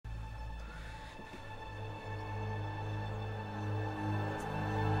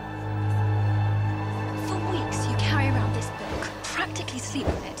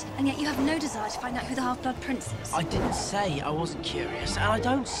And yet you have no desire to find out who the Half-Blood Prince is. I didn't say I wasn't curious, and I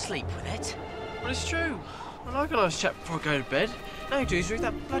don't sleep with it. Well, it's true. I like a nice chat before I go to bed. Now you do is read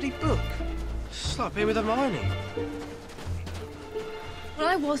that bloody book. It's like being with Hermione. Well,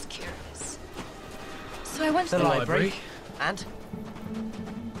 I was curious. So I went to The library. And?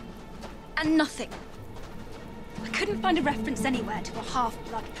 And nothing. I couldn't find a reference anywhere to a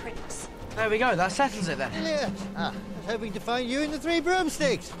Half-Blood Prince. There we go, that settles it then. Yeah. I was hoping to find you in the Three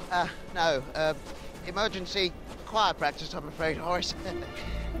Broomsticks. No. Emergency choir practice, I'm afraid, Horace.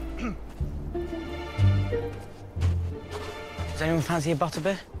 Does anyone fancy a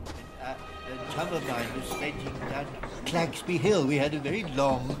butterbeer? A chum of mine was sledging down Clagsby Hill. We had a very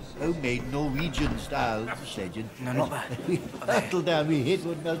long, homemade Norwegian-style sledging. No, not that. We hurtled down, we hit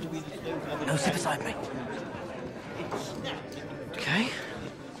what must have been a snow covered. No, sit beside me. Okay.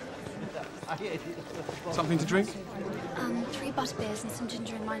 Something to drink? 3 butterbeers and some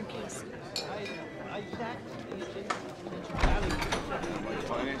ginger in mine, please.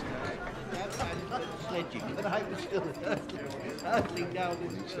 Sledging, but I was still hurtling down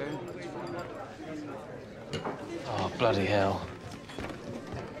in the snow. Oh, bloody hell.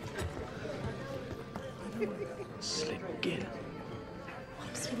 Slip gear.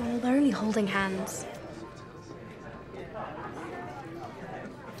 So well, they're only holding hands.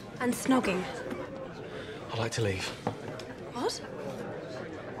 And snogging. I'd like to leave. What?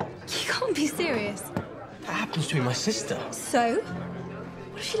 You can't be serious. That happens to be my sister. So?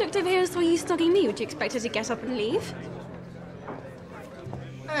 What if she looked over here and saw you snogging me? Would you expect her to get up and leave?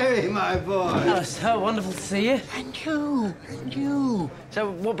 Hey, my boy. Hello, sir. Wonderful to see you. And you.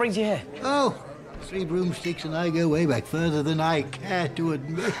 So, what brings you here? Oh, Three Broomsticks and I go way back, further than I care to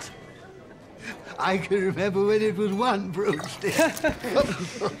admit. I can remember when it was 1 broomstick.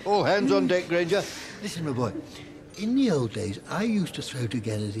 All hands on deck, Granger. Listen, my boy. In the old days, I used to throw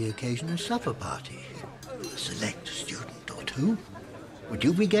together the occasional supper party. Select a student or 2. Would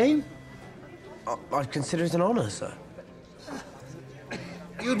you be game? I'd consider it an honour, sir.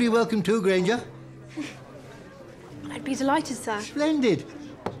 You'd be welcome too, Granger. I'd be delighted, sir. Splendid.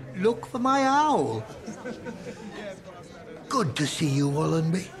 Look for my owl. Good to see you,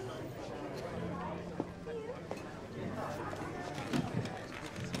 Wallenby.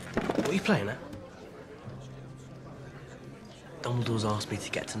 What are you playing at? Dumbledore's asked me to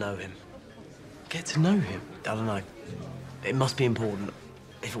get to know him. Get to know him. I don't know. It must be important.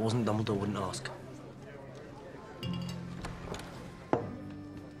 If it wasn't, Dumbledore wouldn't ask.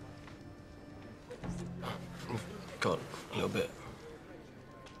 Got a little bit